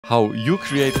How you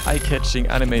create eye-catching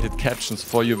animated captions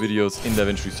for your videos in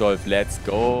DaVinci Resolve. Let's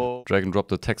go! Drag and drop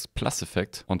the text plus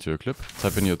effect onto your clip.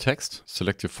 Type in your text,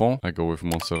 select your font. I go with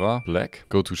Montserrat, black.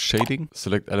 Go to shading,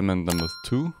 select element number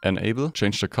 2, enable,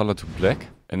 change the color to black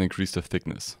and increase the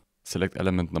thickness. Select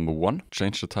element number 1,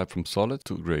 change the type from solid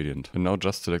to gradient. And now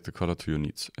just select the color to your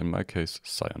needs. In my case,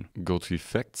 cyan. Go to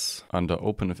effects, under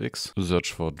OpenFX,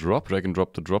 search for drop. Drag and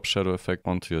drop the drop shadow effect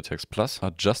onto your text plus.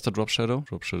 Adjust the drop shadow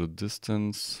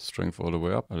distance, strength all the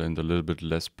way up, and a little bit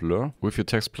less blur. With your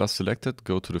text plus selected,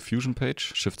 go to the fusion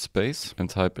page, shift space,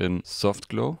 and type in soft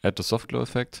glow. Add the soft glow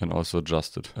effect and also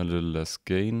adjust it. A little less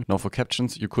gain. Now for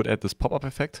captions, you could add this pop-up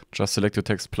effect. Just select your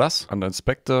text plus, under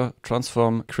inspector,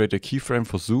 transform, create a keyframe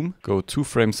for zoom. Go 2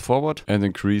 frames forward and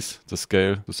increase the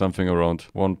scale to something around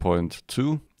 1.2.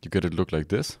 You get it look like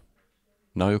this.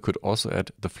 Now you could also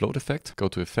add the float effect. Go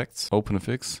to effects,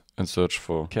 OpenFX and search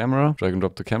for camera. Drag and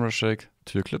drop the camera shake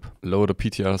to your clip. Lower the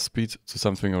PTR speed to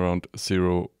something around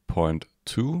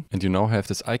 0.2. And you now have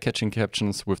this eye-catching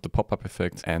captions with the pop-up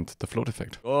effect and the float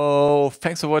effect. Oh,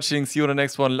 thanks for watching. See you on the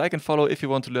next one. Like and follow if you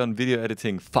want to learn video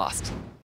editing fast.